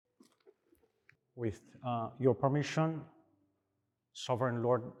With your permission, Sovereign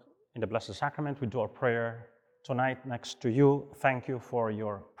Lord, in the Blessed Sacrament, we do our prayer tonight next to you. Thank you for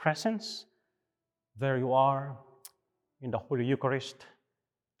your presence. There you are in the Holy Eucharist,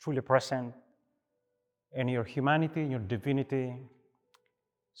 truly present in your humanity, your divinity,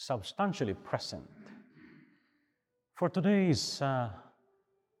 substantially present. For today's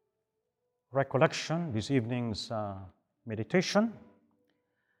recollection, this evening's meditation,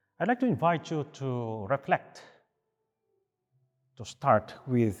 I'd like to invite you to reflect, to start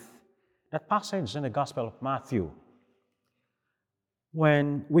with that passage in the Gospel of Matthew,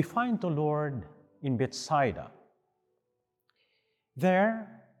 when we find the Lord in Bethsaida. There,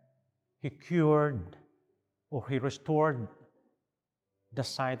 he cured or he restored the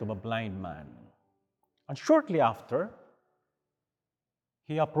sight of a blind man. And shortly after,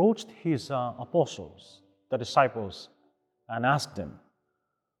 he approached his apostles, the disciples, and asked them,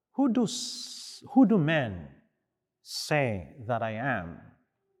 Who do men say that I am?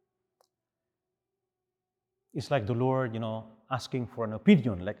 It's like the Lord, asking for an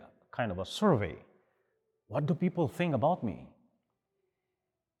opinion, like a kind of a survey. What do people think about me?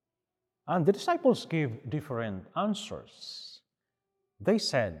 And the disciples gave different answers. They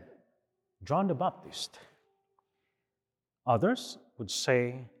said, John the Baptist. Others would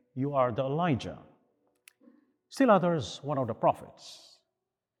say, you are the Elijah. Still others, one of the prophets.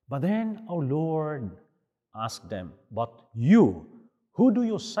 But then our Lord asked them, but you, who do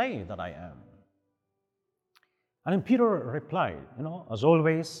you say that I am? And then Peter replied, as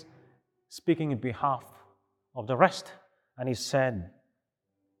always, speaking in behalf of the rest, and he said,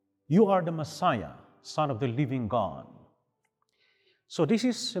 you are the Messiah, Son of the living God. So this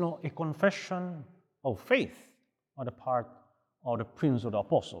is, a confession of faith on the part of the Prince of the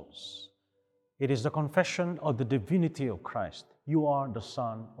Apostles. It is the confession of the divinity of Christ. You are the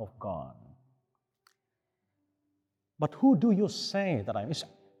Son of God. But who do you say that I am? It's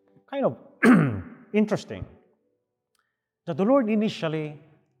kind of interesting that the Lord initially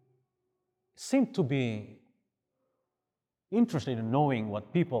seemed to be interested in knowing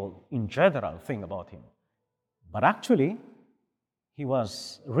what people in general think about him. But actually, he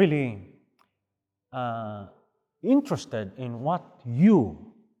was really interested in what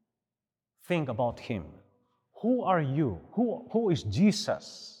you think about him. Who are you? Who is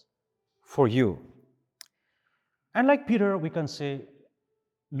Jesus for you? And like Peter, we can say,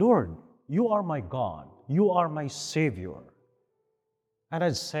 Lord, you are my God. You are my Savior. And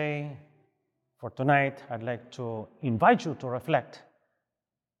I'd say, for tonight, I'd like to invite you to reflect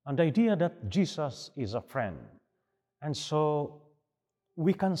on the idea that Jesus is a friend. And so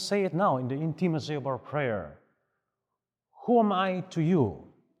we can say it now in the intimacy of our prayer. Who am I to you?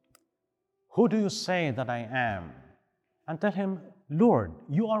 Who do you say that I am? And tell him, Lord,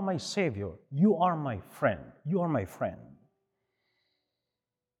 you are my Savior. You are my friend. You are my friend.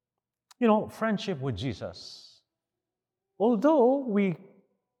 Friendship with Jesus. Although we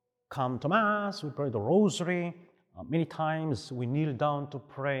come to Mass, we pray the Rosary, many times we kneel down to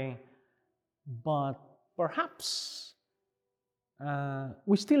pray, but perhaps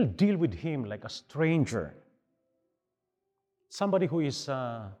we still deal with him like a stranger. Somebody who is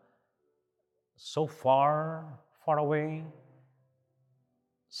so far away,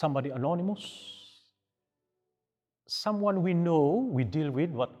 somebody anonymous, someone we know, we deal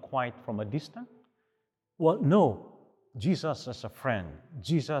with, but quite from a distance. Well, no, Jesus is a friend.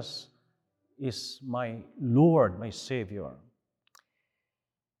 Jesus is my Lord, my Savior.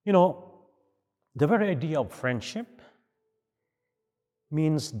 The very idea of friendship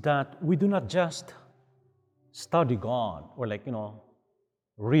means that we do not just study God or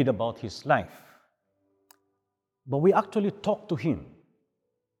read about his life, but we actually talk to him.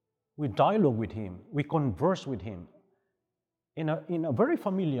 We dialogue with him. We converse with him in a very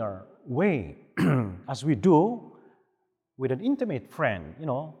familiar way, as we do with an intimate friend,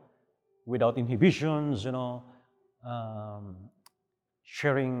 without inhibitions,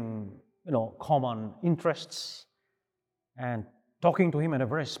 sharing, common interests and talking to him in a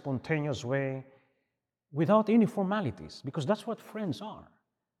very spontaneous way without any formalities, because that's what friends are.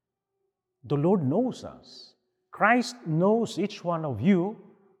 The Lord knows us. Christ knows each one of you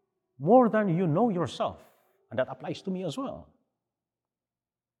more than you know yourself, and that applies to me as well.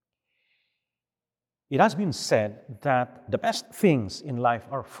 It has been said that the best things in life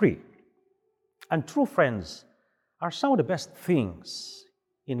are free, and true friends are some of the best things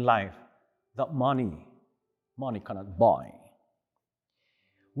in life that money cannot buy.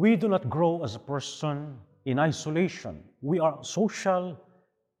 We do not grow as a person in isolation. We are social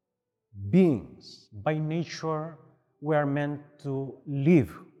beings. By nature, we are meant to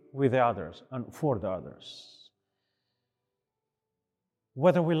live with the others and for the others.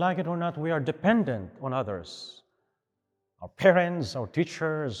 Whether we like it or not, we are dependent on others. Our parents, our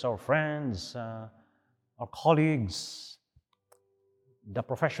teachers, our friends, our colleagues, the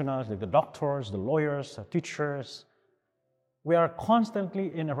professionals, like the doctors, the lawyers, the teachers. We are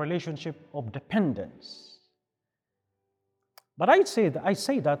constantly in a relationship of dependence. But I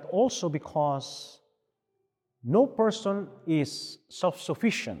say that also because no person is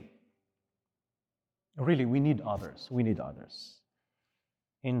self-sufficient. Really, we need others. We need others.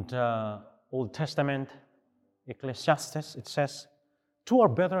 In the Old Testament, Ecclesiastes, it says, two are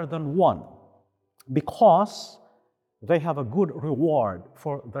better than one because they have a good reward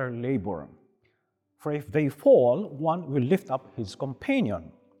for their labor. For if they fall, one will lift up his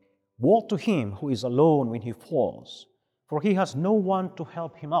companion. Woe to him who is alone when he falls, for he has no one to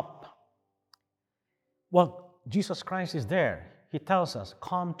help him up. Well, Jesus Christ is there. He tells us,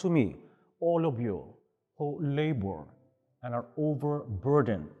 come to me, all of you who labor and are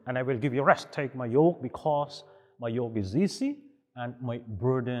overburdened, and I will give you rest. Take my yoke, because my yoke is easy and my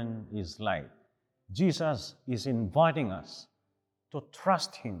burden is light. Jesus is inviting us to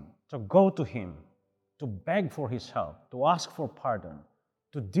trust him, to go to him, to beg for his help, to ask for pardon,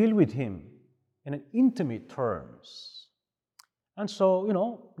 to deal with him in an intimate terms. And so,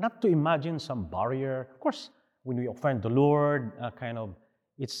 not to imagine some barrier. Of course, when we offend the Lord,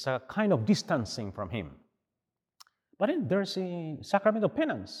 it's a kind of distancing from him. But then there's a sacrament of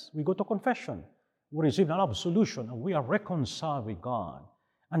penance. We go to confession. We receive an absolution, and we are reconciled with God.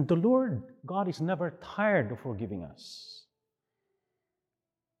 And the Lord God is never tired of forgiving us.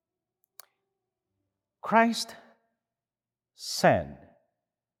 Christ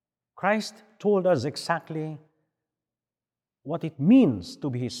told us exactly what it means to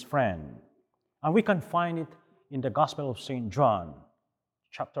be his friend. And we can find it in the Gospel of St. John,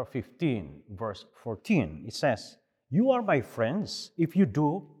 chapter 15, verse 14. It says, "You are my friends if you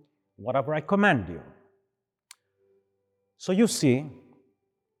do whatever I command you." So you see,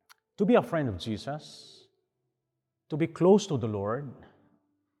 to be a friend of Jesus, to be close to the Lord,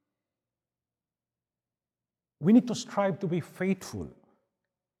 we need to strive to be faithful,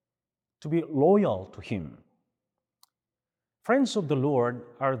 to be loyal to him. Friends of the Lord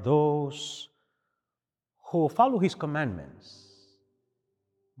are those who follow his commandments.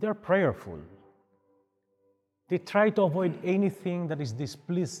 They're prayerful. They try to avoid anything that is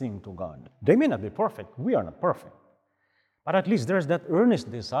displeasing to God. They may not be perfect. We are not perfect. But at least there's that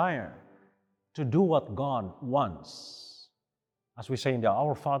earnest desire to do what God wants. As we say in the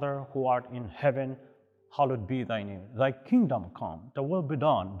Our Father who art in heaven, hallowed be thy name. Thy kingdom come, thy will be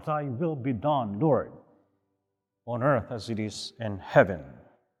done. Thy will be done, Lord, on earth as it is in heaven.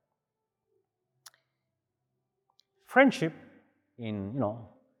 Friendship,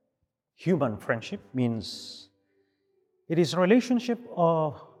 human friendship means it is a relationship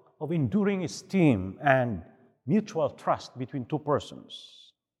of enduring esteem and mutual trust between two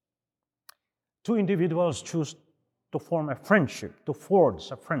persons. Two individuals choose to form a friendship, to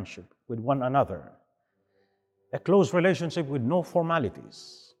forge a friendship with one another. A close relationship with no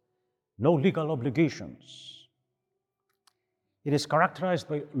formalities, no legal obligations. It is characterized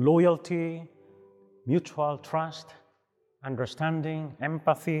by loyalty, mutual trust, understanding,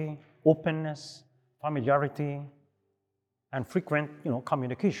 empathy, openness, familiarity, and frequent,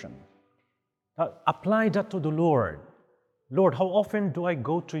 communication. Apply that to the Lord. Lord, how often do I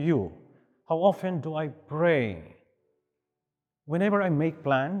go to you? How often do I pray? Whenever I make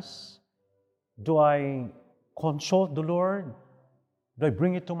plans, do I consult the Lord? Do I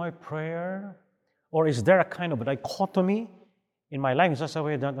bring it to my prayer? Or is there a kind of dichotomy in my life? It's just a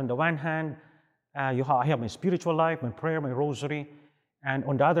way that on the one hand, I have my spiritual life, my prayer, my rosary, and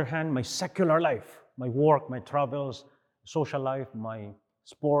on the other hand, my secular life, my work, my travels, social life, my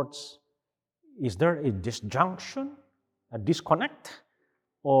sports. Is there a disjunction, a disconnect?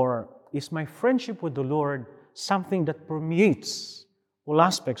 Or is my friendship with the Lord something that permeates all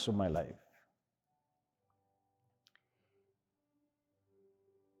aspects of my life?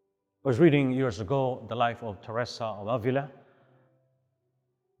 I was reading years ago the life of Teresa of Avila,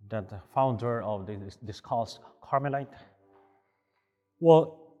 the founder of this cult Carmelite.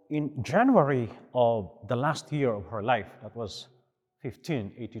 Well, in January of the last year of her life, that was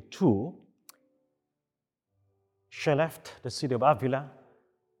 1582, she left the city of Avila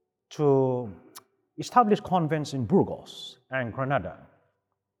to establish convents in Burgos and Granada.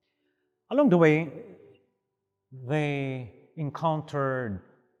 Along the way, they encountered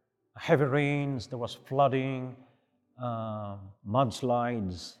heavy rains, there was flooding,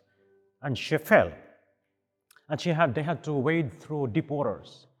 mudslides, and she fell. And they had to wade through deep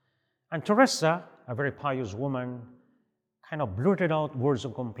waters. And Teresa, a very pious woman, kind of blurted out words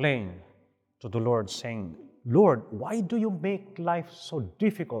of complaint to the Lord, saying, Lord, why do you make life so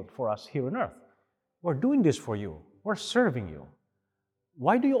difficult for us here on earth? We're doing this for you. We're serving you.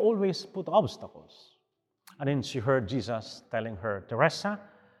 Why do you always put obstacles? And then she heard Jesus telling her, Teresa,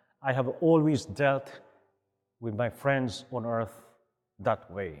 I have always dealt with my friends on earth that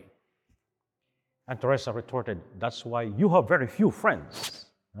way. And Teresa retorted, that's why you have very few friends.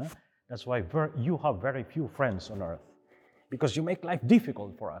 That's why you have very few friends on earth, because you make life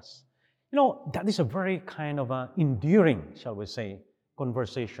difficult for us. You know, that is a very kind of endearing, shall we say,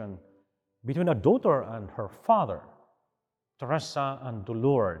 conversation between a daughter and her father, Teresa and the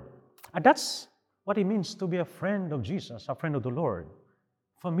Lord. And that's what it means to be a friend of Jesus, a friend of the Lord.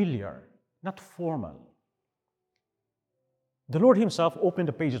 Familiar, not formal. The Lord himself opened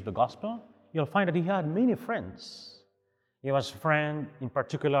the pages of the gospel. You'll find that he had many friends. He was a friend in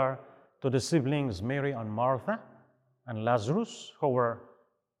particular to the siblings Mary and Martha and Lazarus, who were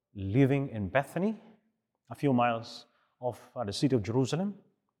living in Bethany, a few miles off the city of Jerusalem.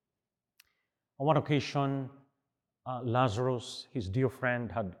 On one occasion, Lazarus, his dear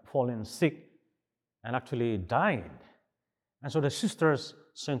friend, had fallen sick and actually died. And so the sisters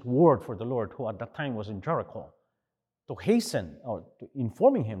sent word for the Lord, who at that time was in Jericho, to hasten or to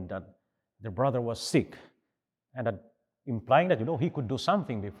informing him that their brother was sick, and that implying that, he could do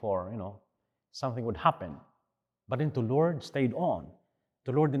something before, something would happen. But then the Lord stayed on.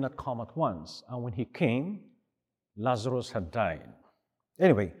 The Lord did not come at once. And when he came, Lazarus had died.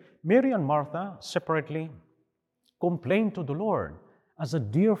 Anyway, Mary and Martha separately complained to the Lord as a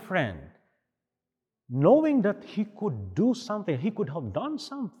dear friend, knowing that he could do something, he could have done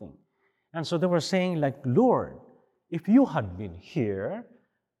something. And so they were saying, like, Lord, if you had been here,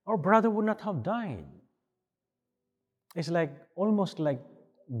 our brother would not have died. It's like almost like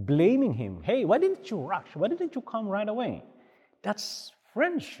blaming him. Hey, why didn't you rush? Why didn't you come right away? That's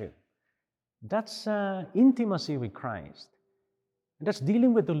friendship. That's intimacy with Christ. That's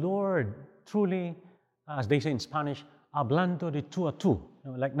dealing with the Lord truly, as they say in Spanish, hablando de tú a tú.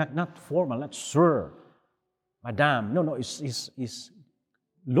 Like not formal, not sir, madam. No, it's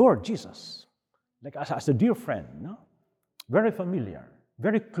Lord Jesus. Like as a dear friend, very familiar,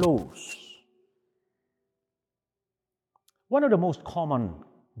 very close. One of the most common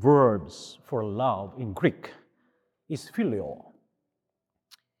verbs for love in Greek is phileo.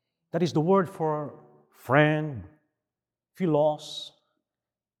 That is the word for friend, philos,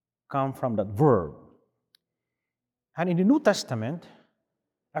 come from that verb. And in the New Testament,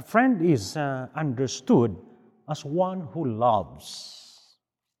 a friend is understood as one who loves.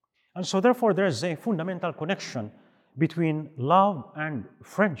 And so therefore, there's a fundamental connection between love and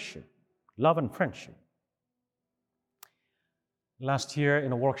friendship. Love and friendship. Last year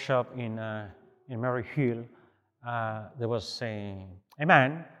in a workshop in Mary Hill, there was a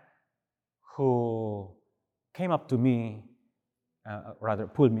man who came up to me, rather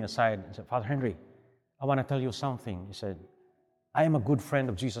pulled me aside and said, Father Henry, I want to tell you something. He said, I am a good friend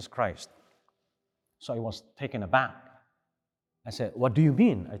of Jesus Christ. So I was taken aback. I said, what do you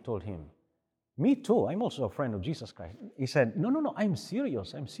mean? I told him, me too, I'm also a friend of Jesus Christ. He said, no, I'm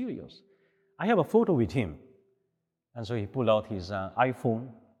serious. I have a photo with him. And so he pulled out his iPhone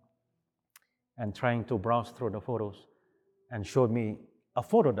and trying to browse through the photos and showed me a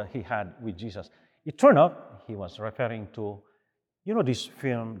photo that he had with Jesus. It turned out he was referring to, this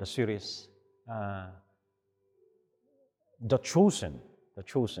film, the series, The Chosen.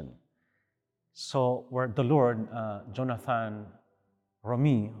 So where the Lord, Jonathan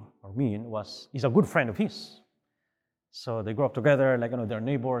Ramin is a good friend of his. So they grew up together, they're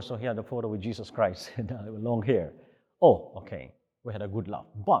neighbors. So he had a photo with Jesus Christ, long hair. Oh, okay, we had a good laugh.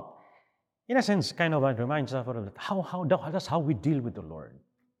 But in a sense, kind of reminds us of that's how we deal with the Lord.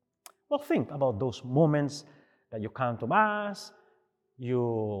 Well, think about those moments that you come to Mass,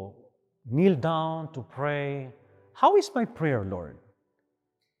 you kneel down to pray. How is my prayer, Lord?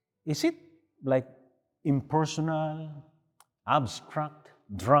 Is it like impersonal, abstract,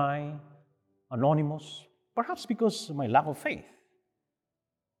 dry, anonymous? Perhaps because of my lack of faith.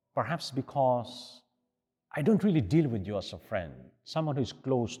 Perhaps because I don't really deal with you as a friend, someone who is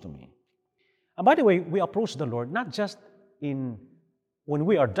close to me. And by the way, we approach the Lord not just when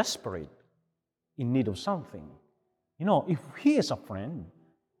we are desperate, in need of something. If He is a friend,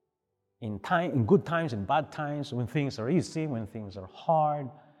 in good times, in bad times, when things are easy, when things are hard,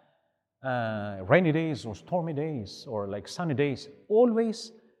 rainy days or stormy days or like sunny days,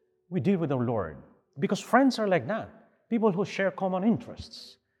 always we deal with our Lord. Because friends are like that. People who share common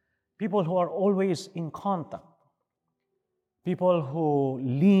interests. People who are always in contact. People who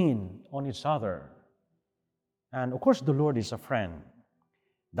lean on each other. And of course, the Lord is a friend.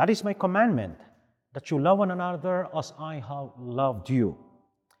 That is my commandment, that you love one another as I have loved you.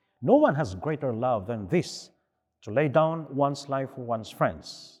 No one has greater love than this, to lay down one's life for one's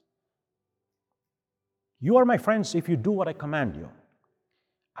friends. You are my friends if you do what I command you.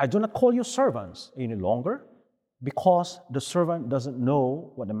 I do not call you servants any longer, because the servant doesn't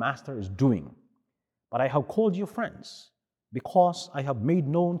know what the master is doing. But I have called you friends, because I have made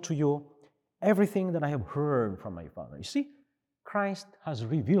known to you everything that I have heard from my Father. You see, Christ has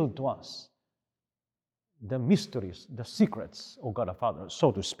revealed to us the mysteries, the secrets of God the Father,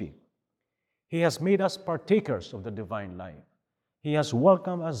 so to speak. He has made us partakers of the divine life. He has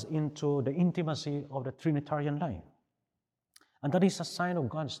welcomed us into the intimacy of the Trinitarian life. And that is a sign of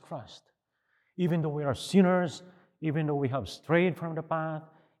God's trust. Even though we are sinners, even though we have strayed from the path,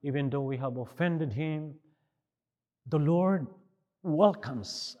 even though we have offended Him, the Lord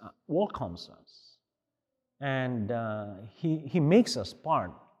welcomes us. And He makes us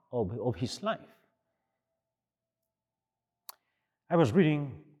part of His life. I was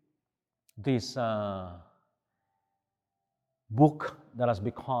reading this book that has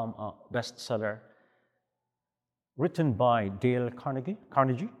become a bestseller, written by Dale Carnegie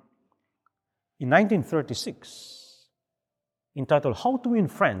in 1936, entitled How to Win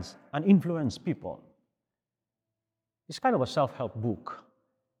Friends and Influence People. It's kind of a self-help book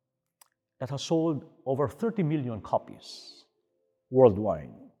that has sold over 30 million copies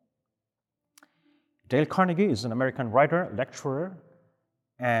worldwide. Dale Carnegie is an American writer, lecturer,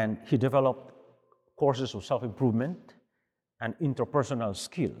 and he developed courses of self-improvement and interpersonal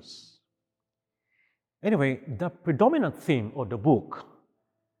skills. Anyway, the predominant theme of the book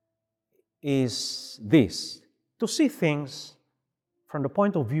is this: to see things from the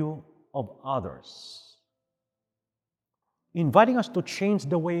point of view of others, inviting us to change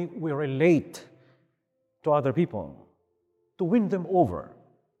the way we relate to other people, to win them over,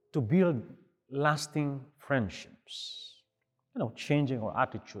 to build lasting friendships. Changing our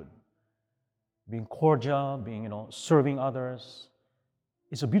attitude, being cordial, being, serving others.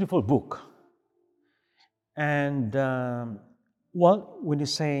 It's a beautiful book. And, when you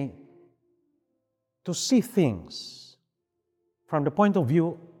say to see things from the point of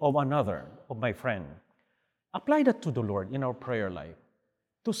view of another, of my friend, apply that to the Lord in our prayer life.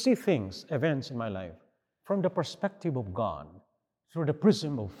 To see things, events in my life, from the perspective of God, through the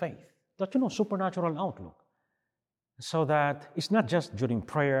prism of faith. That, supernatural outlook. So that it's not just during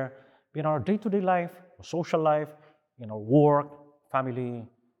prayer, but in our day-to-day life, social life, in our work, family,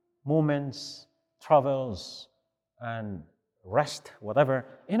 moments, travels, and rest, whatever,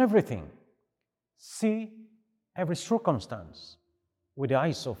 in everything. See every circumstance with the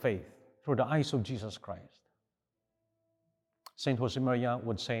eyes of faith, through the eyes of Jesus Christ. Saint Josemaria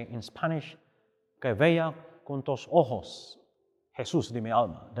would say in Spanish, que vea con tus ojos, Jesús de mi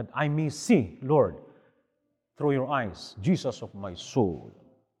alma, that I may see, Lord, through your eyes, Jesus of my soul.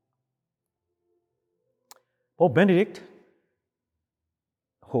 Pope Benedict,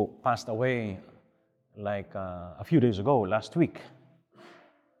 who passed away a few days ago, last week,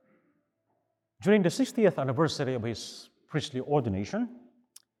 during the 60th anniversary of his priestly ordination,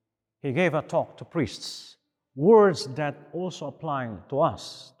 he gave a talk to priests, words that also apply to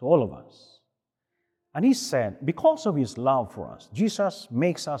us, to all of us. And he said, because of his love for us, Jesus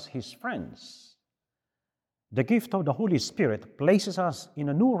makes us his friends. The gift of the Holy Spirit places us in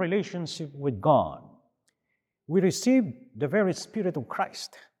a new relationship with God. We receive the very Spirit of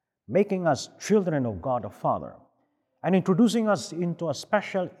Christ, making us children of God the Father, and introducing us into a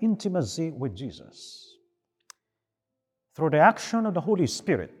special intimacy with Jesus. Through the action of the Holy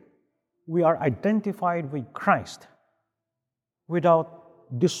Spirit, we are identified with Christ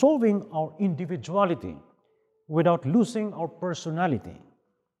without dissolving our individuality, without losing our personality.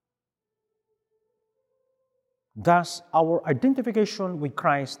 Thus, our identification with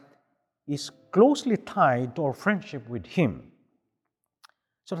Christ is closely tied to our friendship with Him.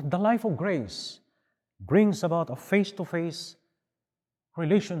 So that the life of grace brings about a face-to-face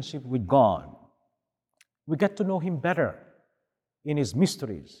relationship with God. We get to know Him better in His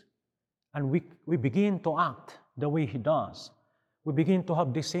mysteries, and we begin to act the way He does. We begin to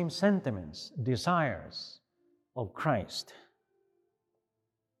have the same sentiments, desires of Christ.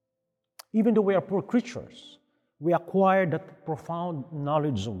 Even though we are poor creatures, we acquire that profound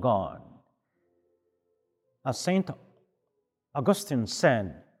knowledge of God. As Saint Augustine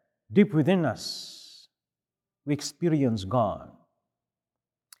said, deep within us, we experience God.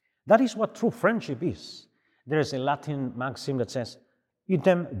 That is what true friendship is. There is a Latin maxim that says,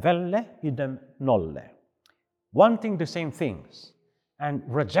 idem velle, idem nolle. Wanting the same things and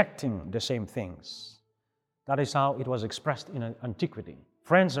rejecting the same things. That is how it was expressed in antiquity.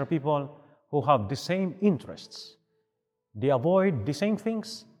 Friends are people who have the same interests. They avoid the same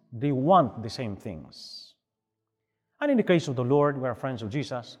things, they want the same things. And in the case of the Lord, we are friends of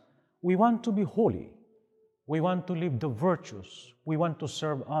Jesus, we want to be holy. We want to live the virtues. We want to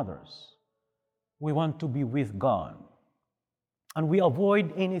serve others. We want to be with God. And we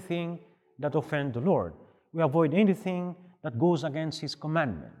avoid anything that offends the Lord. We avoid anything that goes against His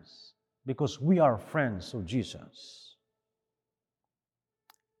commandments because we are friends of Jesus.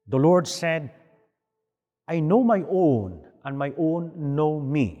 The Lord said, I know my own, and my own know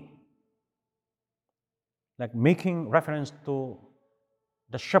me. Like making reference to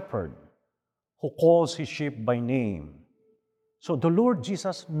the shepherd who calls his sheep by name. So the Lord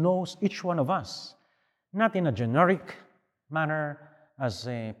Jesus knows each one of us, not in a generic manner as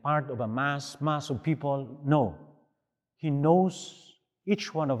a part of a mass of people. No, He knows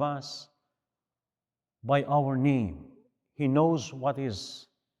each one of us by our name. He knows what is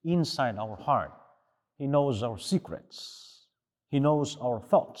inside our heart. He knows our secrets. He knows our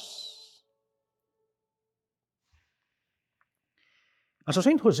thoughts. And so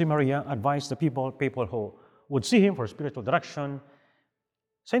Saint Josemaria advised the people who would see him for spiritual direction.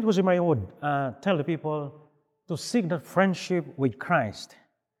 Saint Josemaria would tell the people to seek that friendship with Christ.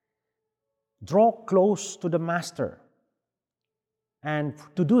 Draw close to the Master. And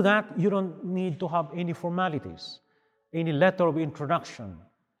to do that, you don't need to have any formalities, any letter of introduction,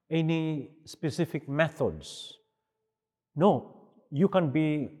 any specific methods. No, you can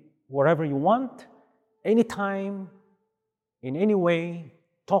be wherever you want, anytime, in any way,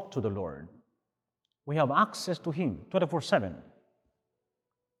 talk to the Lord. We have access to Him 24/7.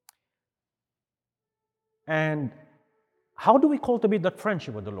 And how do we cultivate that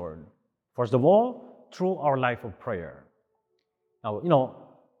friendship with the Lord? First of all, through our life of prayer. Now,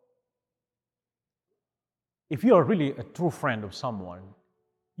 if you are really a true friend of someone,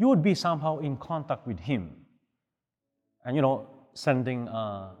 you would be somehow in contact with him. And, sending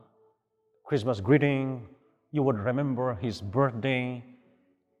a Christmas greeting, you would remember his birthday,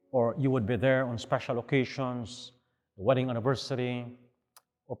 or you would be there on special occasions, wedding anniversary,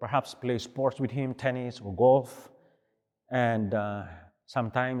 or perhaps play sports with him, tennis or golf, and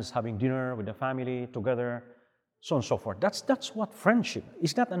sometimes having dinner with the family together, so on and so forth. That's what friendship is.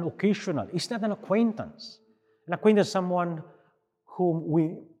 It's not an occasional, it's not an acquaintance. An acquaintance is someone whom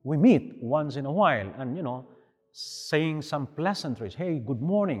we meet once in a while and, saying some pleasantries. Hey, good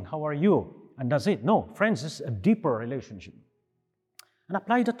morning, how are you? And that's it. No, friends is a deeper relationship. And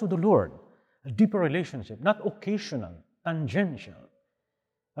apply that to the Lord. A deeper relationship, not occasional, tangential,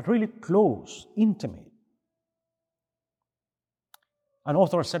 but really close, intimate. An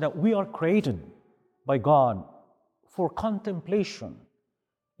author said that we are created by God for contemplation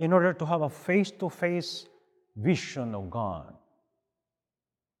in order to have a face-to-face vision of God.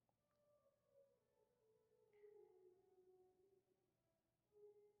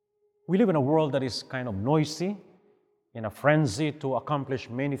 We live in a world that is kind of noisy, in a frenzy to accomplish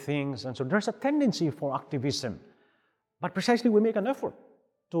many things, and so there's a tendency for activism. But precisely we make an effort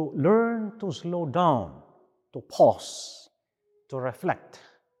to learn to slow down, to pause, to reflect,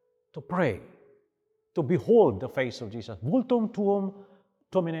 to pray, to behold the face of Jesus. Vultum tuum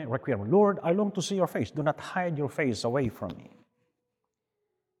domine requiem. Lord, I long to see your face. Do not hide your face away from me.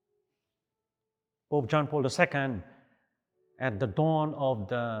 Pope John Paul II, at the dawn of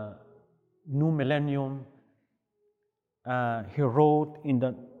the new millennium, he wrote in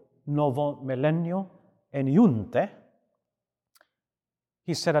the Novo Millennio Eniunte,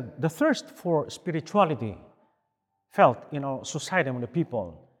 he said that the thirst for spirituality felt in our society among the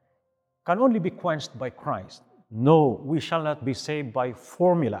people can only be quenched by Christ. No, we shall not be saved by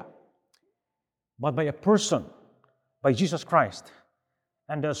formula, but by a person, by Jesus Christ.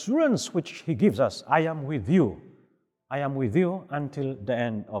 And the assurance which He gives us, I am with you until the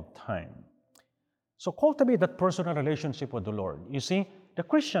end of time. So cultivate that personal relationship with the Lord. You see, the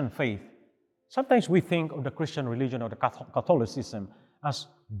Christian faith, sometimes we think of the Christian religion or the Catholicism as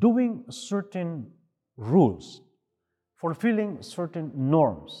doing certain rules, fulfilling certain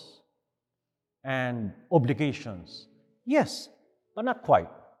norms and obligations. Yes, but not quite.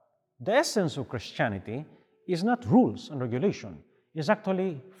 The essence of Christianity is not rules and regulation. It's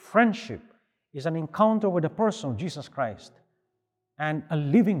actually friendship. It's an encounter with the person of Jesus Christ and a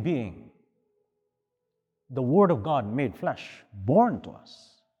living being, the Word of God made flesh, born to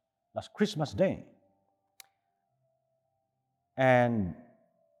us last Christmas Day. And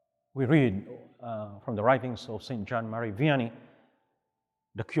we read from the writings of St. John Marie Vianney,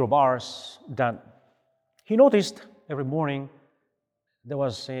 the Cure of Ars, that he noticed every morning there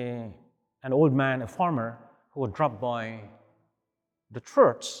was an old man, a farmer, who would drop by the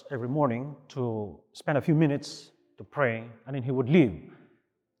church every morning to spend a few minutes to pray, and then he would leave.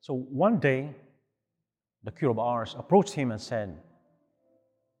 So one day, the cure of ours approached him and said,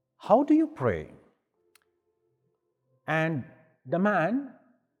 "How do you pray?" And the man,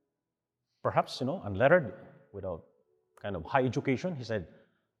 perhaps, unlettered, without kind of high education, he said,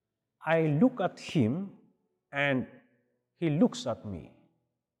 "I look at him and he looks at me."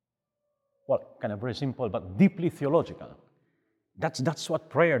 Well, kind of very simple, but deeply theological. That's what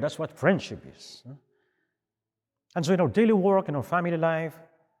prayer, that's what friendship is. And so in our daily work, in our family life,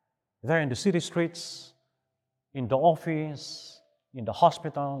 there in the city streets, in the office, in the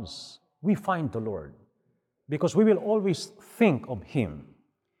hospitals, we find the Lord, because we will always think of Him,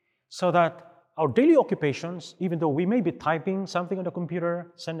 so that our daily occupations, even though we may be typing something on the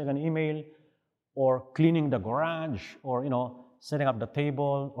computer, sending an email, or cleaning the garage, or setting up the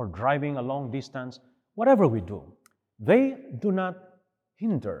table, or driving a long distance, whatever we do, they do not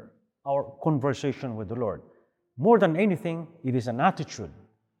hinder our conversation with the Lord. More than anything, it is an attitude.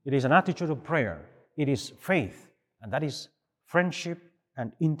 It is an attitude of prayer. It is faith, and that is friendship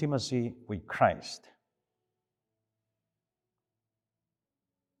and intimacy with Christ.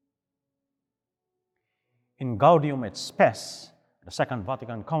 In Gaudium et Spes, the Second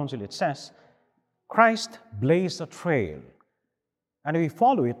Vatican Council, it says, Christ blazed a trail, and if we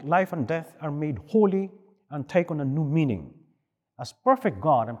follow it, life and death are made holy and take on a new meaning. As perfect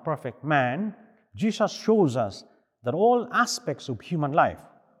God and perfect man, Jesus shows us that all aspects of human life,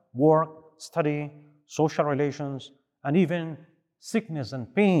 work, study, social relations, and even sickness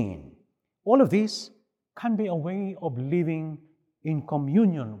and pain, all of these can be a way of living in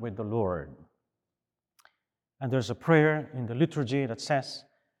communion with the Lord. And there's a prayer in the liturgy that says,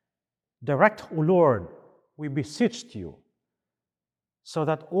 "Direct, O Lord, we beseech you, so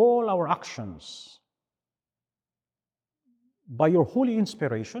that all our actions, by your holy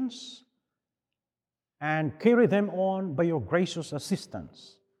inspirations, and carry them on by your gracious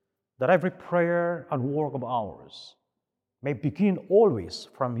assistance, that every prayer and work of ours may begin always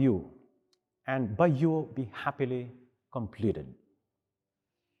from you, and by you be happily completed."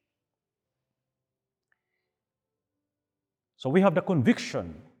 So we have the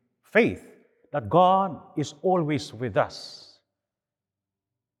conviction, faith, that God is always with us.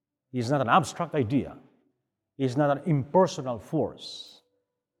 He is not an abstract idea. He is not an impersonal force,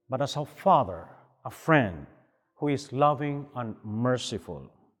 but as a Father, a friend who is loving and merciful.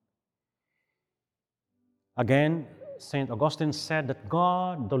 Again, St. Augustine said that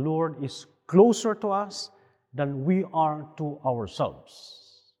God, the Lord, is closer to us than we are to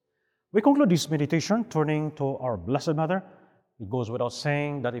ourselves. We conclude this meditation turning to our Blessed Mother. It goes without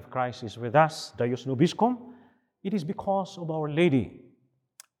saying that if Christ is with us, Deus Nobiscum, it is because of Our Lady,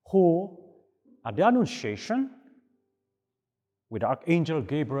 who, at the Annunciation, with Archangel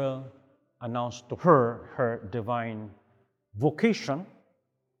Gabriel, announced to her her divine vocation,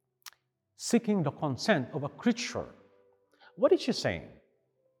 seeking the consent of a creature. What is she saying?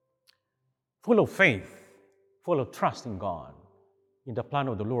 Full of faith, full of trust in God, in the plan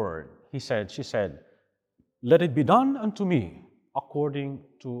of the Lord, she said, "Let it be done unto me according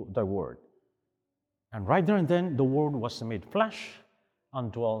to thy word." And right there and then, the Word was made flesh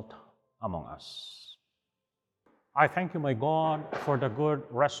and dwelt among us. I thank you, my God, for the good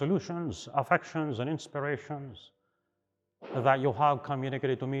resolutions, affections, and inspirations that you have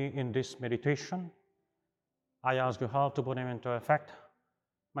communicated to me in this meditation. I ask your help to put them into effect.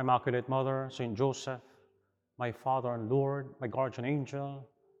 My Immaculate Mother, Saint Joseph, my Father and Lord, my guardian angel,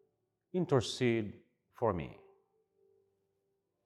 intercede for me.